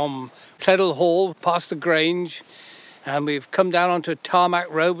there from Sleddle Hall past the Grange. And we've come down onto a tarmac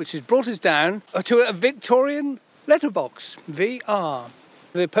road, which has brought us down to a Victorian letterbox, VR.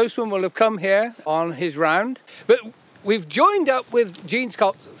 The postman will have come here on his round, but we've joined up with Jean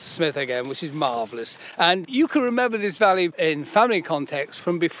Scott Smith again, which is marvellous. And you can remember this valley in family context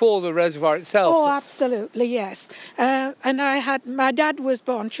from before the reservoir itself. Oh, absolutely, yes. And my dad was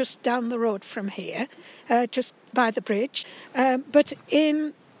born just down the road from here, just by the bridge. But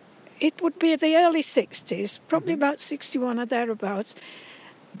it would be the early 60s, probably about 61 or thereabouts.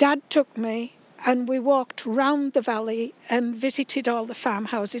 Dad took me and we walked round the valley and visited all the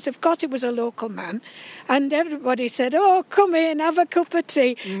farmhouses. Of course, it was a local man, and everybody said, "Oh, come in, have a cup of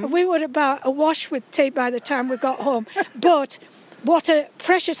tea." And we were about awash with tea by the time we got home. But what a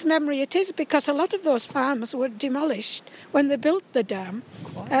precious memory it is, because a lot of those farms were demolished when they built the dam.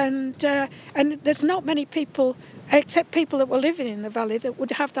 And there's not many people, except people that were living in the valley, that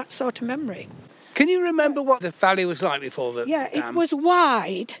would have that sort of memory. Can you remember what the valley was like before the Yeah, dam? it was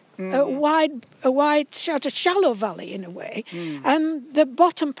wide, a wide sort of shallow valley in a way, and the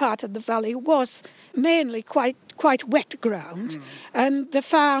bottom part of the valley was mainly quite wet ground, and the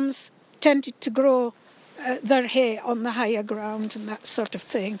farms tended to grow their hay on the higher ground and that sort of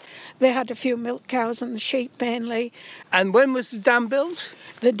thing. They had a few milk cows and the sheep mainly. And when was the dam built?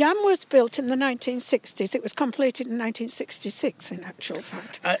 The dam was built in the 1960s. It was completed in 1966, in actual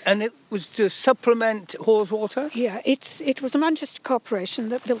fact. And it was to supplement Haweswater? Yeah, it was the Manchester Corporation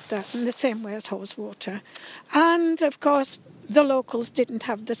that built that in the same way as Haweswater. And, of course, the locals didn't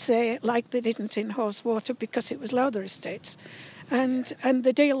have the say like they didn't in Haweswater because it was Lowther Estates. And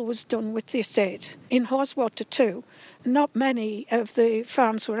the deal was done with the estate. In Haweswater too, not many of the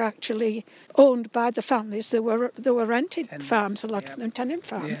farms were actually owned by the families. They were rented Tenants, farms, a lot of them tenant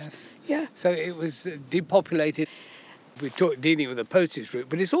farms. Yes. Yeah. So it was depopulated. We're dealing with the postage route,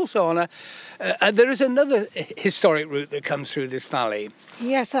 but it's also on there is another historic route that comes through this valley.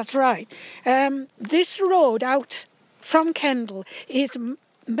 Yes, that's right. This road out from Kendal is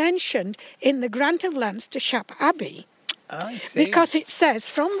mentioned in the Grant of Lands to Shap Abbey. I see. Because it says,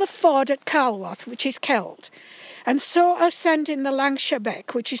 from the ford at Calworth, which is Keld, and so ascending the Lancashire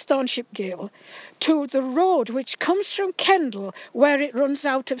Beck, which is Thornship Gill, to the road which comes from Kendal, where it runs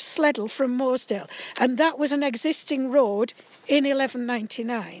out of Sleddle from Moresdale. And that was an existing road in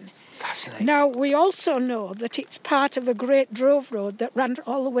 1199. Fascinating. Now, we also know that it's part of a great drove road that ran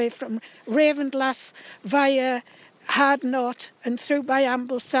all the way from Ravenglass via Hardknott and through by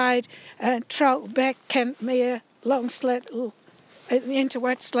Ambleside, Troutbeck, Kentmere, Long Sleddle, into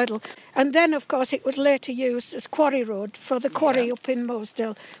Wet Sleddle. And then, of course, it was later used as quarry road for the quarry up in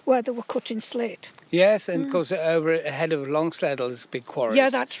Moresdale where they were cutting slate. Yes, and of course over ahead of Long Sleddle is big quarries. Yeah,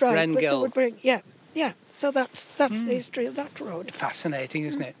 that's right. Wrengill. But they would bring, yeah. So that's the history of that road. Fascinating,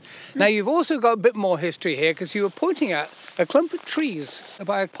 isn't it? Now, you've also got a bit more history here because you were pointing at a clump of trees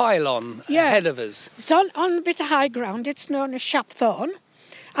by a pylon ahead of us. It's on a bit of high ground. It's known as Shapthorn,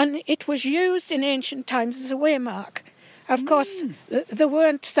 and it was used in ancient times as a waymark. Of course, there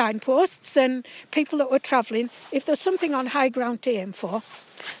weren't signposts, and people that were travelling, if there's something on high ground to aim for.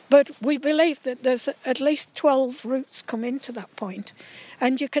 But we believe that there's at least 12 routes come into that point.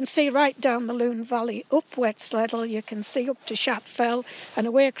 And you can see right down the Lune Valley, up Wet Sleddle, you can see up to Shapfell and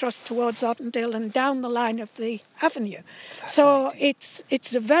away across towards Ottendale and down the line of the avenue. So it's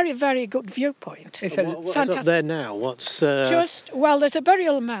a very, very good viewpoint. What's up there now? What's there's a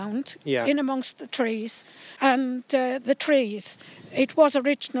burial mound Yeah. in amongst the trees, and the trees. It was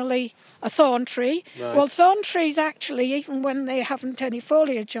originally a thorn tree. Right. Well, thorn trees actually, even when they haven't any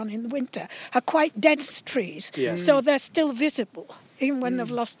foliage on in the winter, are quite dense trees. Yeah. So they're still visible, even when they've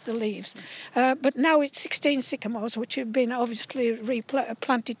lost the leaves. But now it's 16 sycamores, which have been obviously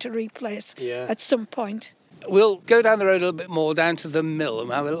planted to replace at some point. We'll go down the road a little bit more, down to the mill, and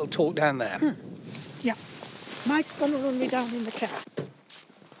have a little talk down there. Yeah. Mike's going to run me down in the car.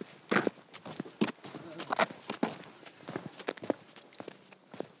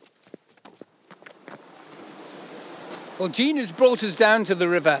 Well, Jean has brought us down to the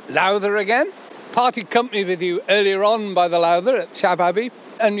River Lowther again. Parted company with you earlier on by the Lowther at Shap Abbey,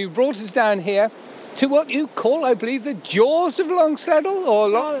 and you brought us down here to what you call, I believe, the Jaws of Long Sleddle,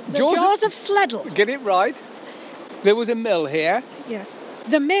 or The Jaws of Sleddle. Get it right. There was a mill here. Yes.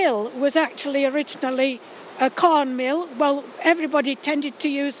 The mill was actually originally a corn mill. Well, everybody tended to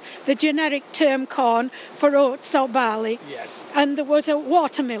use the generic term corn for oats or barley. Yes. And there was a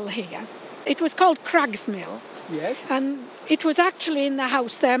water mill here. It was called Craggs Mill. Yes. And it was actually in the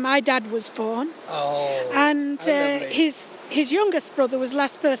house there my dad was born. Oh. And how lovely. his youngest brother was the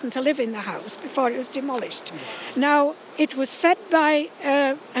last person to live in the house before it was demolished. Now, it was fed by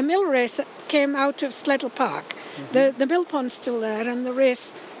a mill race that came out of Sleddle Park. The mill pond's still there, and the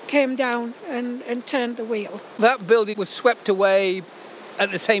race came down and turned the wheel. That building was swept away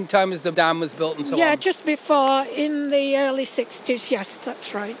at the same time as the dam was built and so on? Yeah, just before, in the early 60s, yes,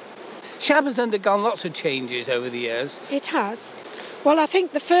 that's right. Shap has undergone lots of changes over the years. It has. Well, I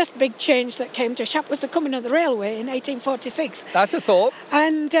think the first big change that came to Shap was the coming of the railway in 1846. That's a thought.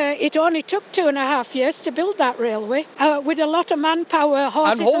 And it only took 2.5 years to build that railway with a lot of manpower,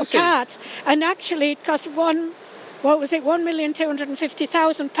 horses and carts. And actually it cost what was it,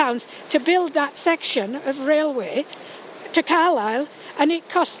 £1,250,000 to build that section of railway to Carlisle, and it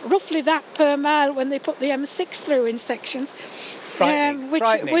cost roughly that per mile when they put the M6 through in sections,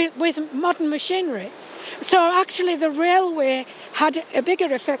 Frightening. with modern machinery. So actually the railway had a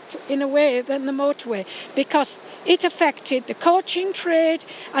bigger effect in a way than the motorway, because it affected the coaching trade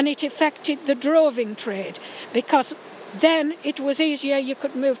and it affected the droving trade, because then it was easier, you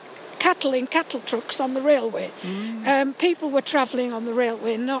could move cattle in cattle trucks on the railway. People were travelling on the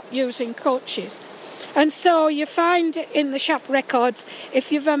railway, not using coaches. And so you find in the shop records,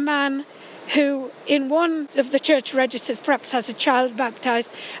 if you've a man who in one of the church registers perhaps has a child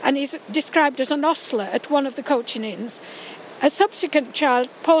baptised and is described as an ostler at one of the coaching inns, a subsequent child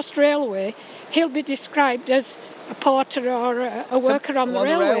post-railway, he'll be described as a porter or a worker on the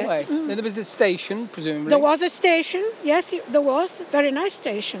railway. Then there was a station, presumably. There was a station, yes, there was. A very nice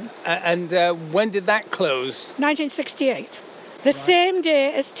station. And when did that close? 1968. The same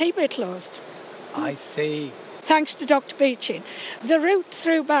day as Tebay closed. I see. Thanks to Dr. Beechin. The route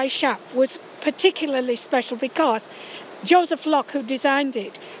through by Shap was particularly special because Joseph Locke, who designed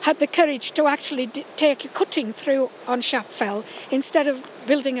it, had the courage to actually take a cutting through on Shap Fell instead of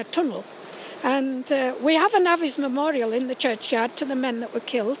building a tunnel. And we have a Navvy's memorial in the churchyard to the men that were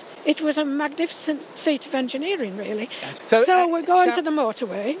killed. It was a magnificent feat of engineering, really. So we're going to the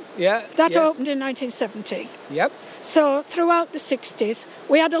motorway. Yeah. That opened in 1970. Yep. So throughout the 60s,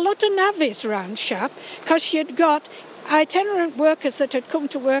 we had a lot of navvies around Shap because you'd got itinerant workers that had come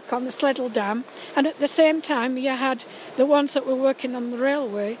to work on the Sledle Dam, and at the same time you had the ones that were working on the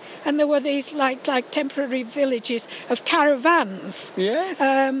railway, and there were these like temporary villages of caravans, Yes.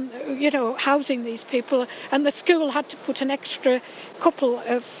 Housing these people, and the school had to put an extra couple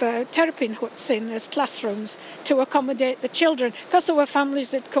of terrapin huts in as classrooms to accommodate the children, because there were families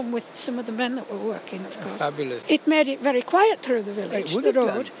that come with some of the men that were working, of course. Fabulous. It made it very quiet through the village, would the have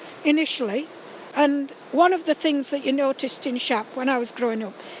road, done. initially. And one of the things that you noticed in Shap when I was growing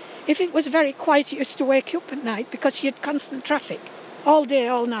up, if it was very quiet, it used to wake you up at night because you had constant traffic all day,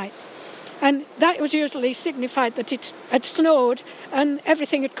 all night. And that was usually signified that it had snowed and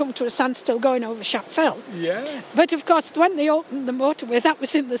everything had come to a standstill going over Shap Fell. Yes. But of course, when they opened the motorway, that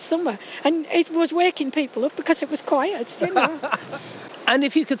was in the summer, and it was waking people up because it was quiet, And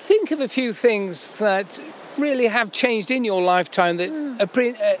if you could think of a few things that really have changed in your lifetime that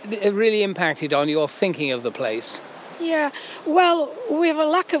have really impacted on your thinking of the place. Yeah, well, we have a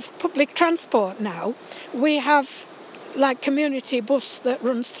lack of public transport now. We have like community bus that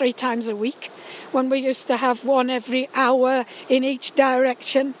runs 3 times a week, when we used to have one every hour in each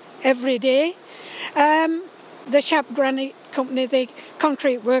direction every day. The Shap Granite Company, the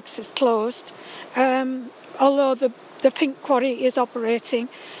concrete works, is closed, although the Pink Quarry is operating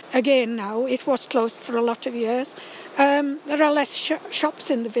again now. It was closed for a lot of years. There are less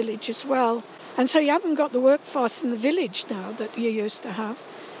shops in the village as well. And so you haven't got the workforce in the village now that you used to have.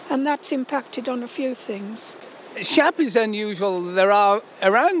 And that's impacted on a few things. Shap is unusual. There are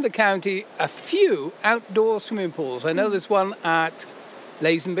around the county a few outdoor swimming pools. I know there's one at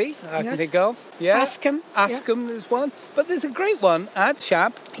Lazenby, I can think of. Yeah. Askham is one. But there's a great one at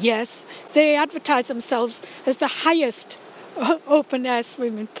Shap. Yes, they advertise themselves as the highest open-air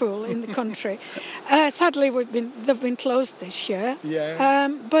swimming pool in the country. Sadly, they've been closed this year. Yeah.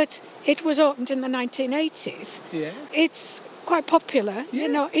 But it was opened in the 1980s. Yeah. It's quite popular.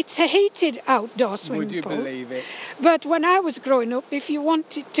 Yes. It's a heated outdoor swimming pool. Would you believe it? But when I was growing up, if you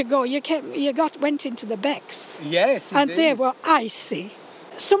wanted to go, you went into the becks. Yes, and indeed. they were icy.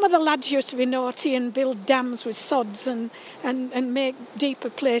 Some of the lads used to be naughty and build dams with sods and make deeper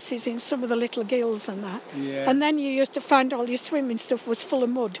places in some of the little gills and that. Yeah. And then you used to find all your swimming stuff was full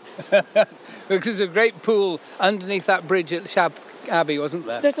of mud. Because there's a great pool underneath that bridge at Shap Abbey, wasn't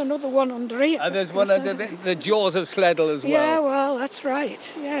there? There's another one under here. There's one under the jaws of Sledle as well. Yeah, well, that's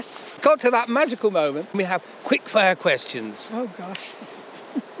right, yes. Got to that magical moment. We have quick fire questions. Oh, gosh.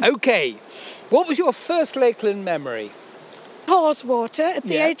 Okay. What was your first Lakeland memory? Haweswater at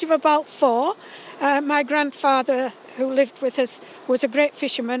the age of about 4. My grandfather, who lived with us, was a great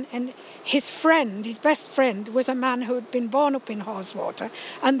fisherman, and his best friend, was a man who had been born up in Haweswater,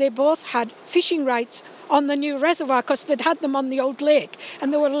 and they both had fishing rights on the new reservoir because they'd had them on the old lake,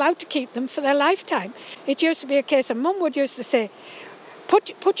 and they were allowed to keep them for their lifetime. It used to be a case of Mum would used to say,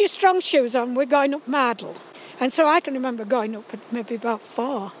 put your strong shoes on, we're going up Mardle. And so I can remember going up at maybe about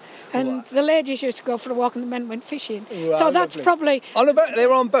 4. And the ladies used to go for a walk and the men went fishing. Wow, so that's lovely. probably... They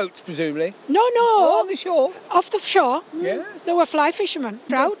were on boats, presumably? No. Oh, on the shore? Off the shore. Yeah. There were fly fishermen,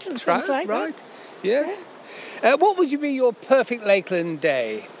 trout and things like right. that. Yes. Yeah. What would be your perfect Lakeland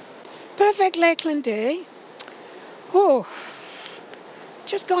day? Perfect Lakeland day? Oh,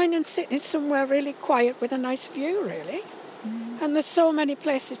 just going and sitting somewhere really quiet with a nice view, really. And there's so many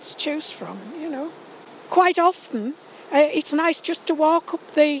places to choose from, you know. Quite often, it's nice just to walk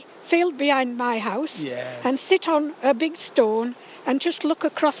up the field behind my house and sit on a big stone and just look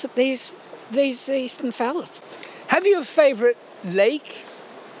across at these eastern fells. Have you a favourite lake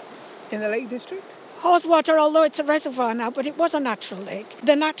in the Lake District? Haweswater, although it's a reservoir now, but it was a natural lake.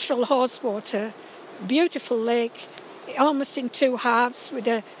 The natural Haweswater, beautiful lake, almost in two halves with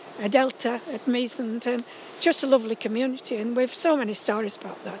a delta at Measant, and just a lovely community, and we've so many stories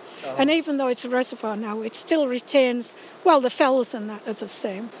about that. And even though it's a reservoir now, it still retains, well, the fells and that are the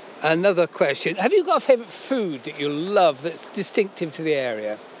same. Another question. Have you got a favourite food that you love that's distinctive to the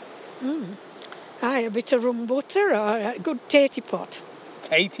area? Aye, a bit of rum butter or a good tatey pot.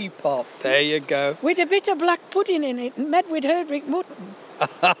 Tatey pot, there you go. With a bit of black pudding in it, made with Herdwick mutton.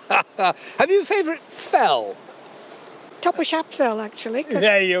 Have you a favourite fell? Top of Shap Fell, actually.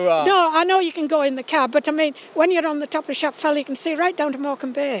 There you are. No, I know you can go in the cab, but I mean, when you're on the top of Shap Fell, you can see right down to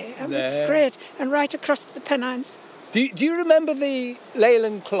Morecambe Bay. I mean, it's great, and right across to the Pennines. Do you remember the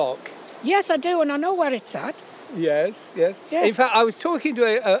Leyland clock? Yes, I do, and I know where it's at. Yes. In fact, I was talking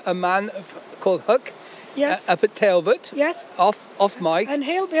to a man called Huck up at Talbot. Yes. Off mic. And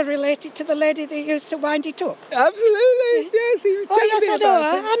he'll be related to the lady that used to wind it up. Absolutely, yes. He was telling me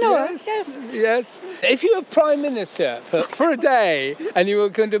about it. I know her, Yes. If you were Prime Minister for a day and you were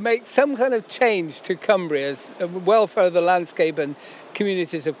going to make some kind of change to Cumbria's welfare of the landscape and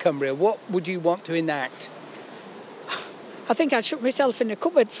communities of Cumbria, what would you want to enact? I think I'd shut myself in a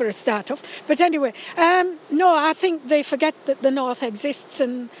cupboard for a start off. But anyway, no, I think they forget that the North exists,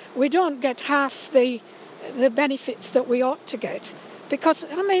 and we don't get half the benefits that we ought to get. Because,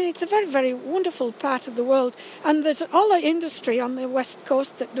 I mean, it's a very, very wonderful part of the world. And there's all the industry on the West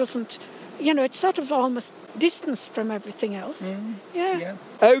Coast that doesn't, you know, it's sort of almost distanced from everything else. Yeah.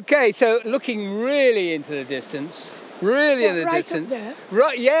 OK, so looking really into the distance... Really in the right distance. Up there.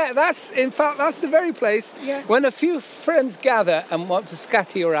 Right, yeah, that's the very place. Yeah. When a few friends gather and want to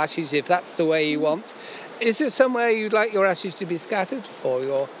scatter your ashes, if that's the way you want, is there somewhere you'd like your ashes to be scattered, or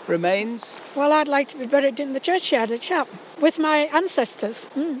your remains? Well, I'd like to be buried in the churchyard at Shap with my ancestors.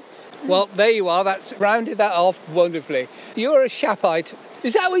 Well, there you are. That's rounded that off wonderfully. You're a Shapite.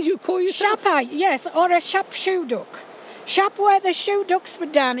 Is that what you call yourself? Shapite, yes, or a Shap shoe duck. Shap where the shoe ducks were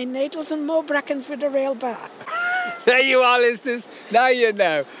down in Needles and Moe Brackens with a rail bar. There you are, listeners. Now you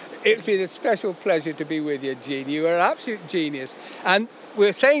know. It's been a special pleasure to be with you, Jean. You are an absolute genius. And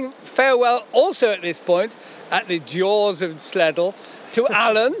we're saying farewell also at this point at the jaws of Sleddle to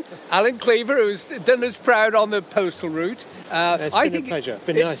Alan Cleaver, who's done us proud on the postal route. It's been a pleasure.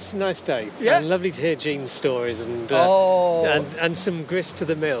 Been a nice day. Yeah. And lovely to hear Jean's stories and some grist to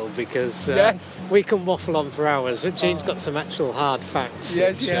the mill, because we can waffle on for hours. But Jean's got some actual hard facts,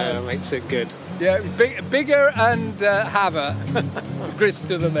 which makes it good. Yeah, bigger and haver. Grist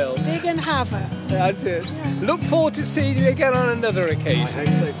to the mill. Big and haver. That's it. Yeah. Look forward to seeing you again on another occasion. I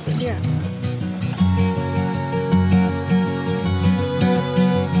hope so too. Yeah.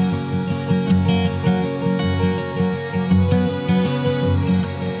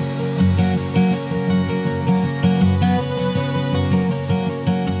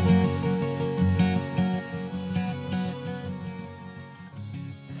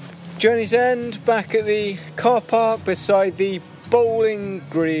 Journey's End, back at the car park beside the bowling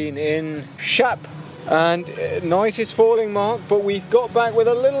green in Shap. And night is falling, Mark, but we've got back with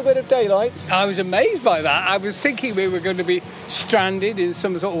a little bit of daylight. I was amazed by that. I was thinking we were going to be stranded in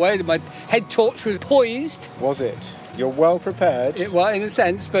some sort of way. My head torch was poised. Was it? You're well prepared. Well, in a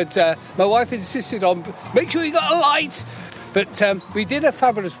sense, but my wife insisted on, make sure you got a light. But we did a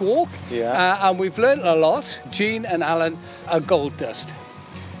fabulous walk, and we've learnt a lot. Jean and Alan are gold dust.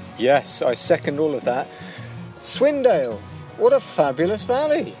 Yes, I second all of that. Swindale, what a fabulous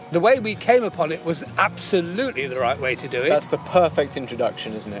valley. The way we came upon it was absolutely the right way to do it. That's the perfect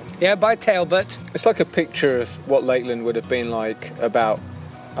introduction, isn't it? Yeah, by Talbot. It's like a picture of what Lakeland would have been like about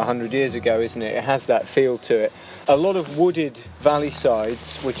 100 years ago, isn't it? It has that feel to it. A lot of wooded valley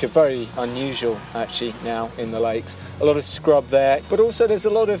sides, which are very unusual actually now in the lakes. A lot of scrub there, but also there's a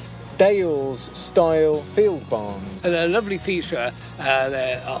lot of Dales-style field barns. And a lovely feature,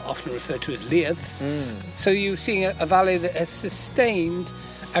 they're often referred to as leiths. So you're seeing a valley that has sustained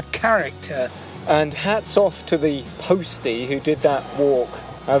a character. And hats off to the postie who did that walk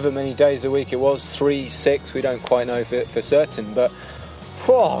however many days a week it was, 3, 6, we don't quite know for certain, but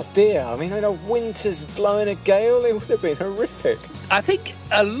oh dear, I mean, in a winter's blowing a gale, it would have been horrific. I think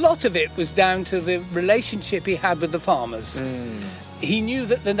a lot of it was down to the relationship he had with the farmers. He knew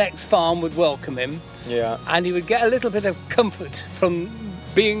that the next farm would welcome him, Yeah. And he would get a little bit of comfort from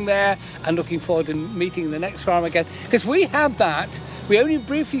being there and looking forward to meeting the next farm again. Because we had that. We only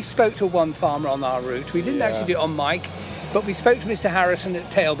briefly spoke to one farmer on our route. We didn't actually do it on mic, but we spoke to Mr. Harrison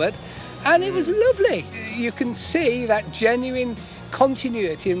at Talbot, and it was lovely. You can see that genuine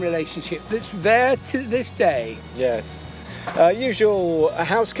continuity in relationship that's there to this day. Yes. Usual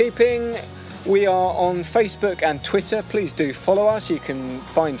housekeeping. We are on Facebook and Twitter. Please do follow us. You can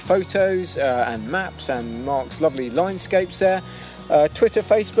find photos and maps and Mark's lovely linescapes there. Twitter,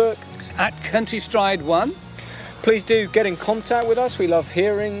 Facebook. At Countrystride 1. Please do get in contact with us. We love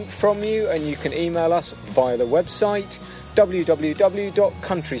hearing from you, and you can email us via the website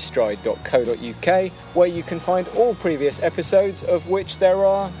www.countrystride.co.uk, where you can find all previous episodes, of which there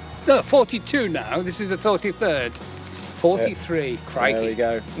are... No, 42 now. This is the 43rd. 43, crikey. There we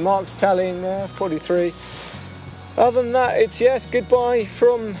go. Mark's tallying there, 43. Other than that, it's goodbye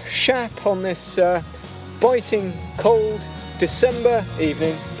from Shap on this biting cold December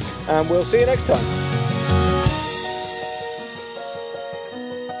evening, and we'll see you next time.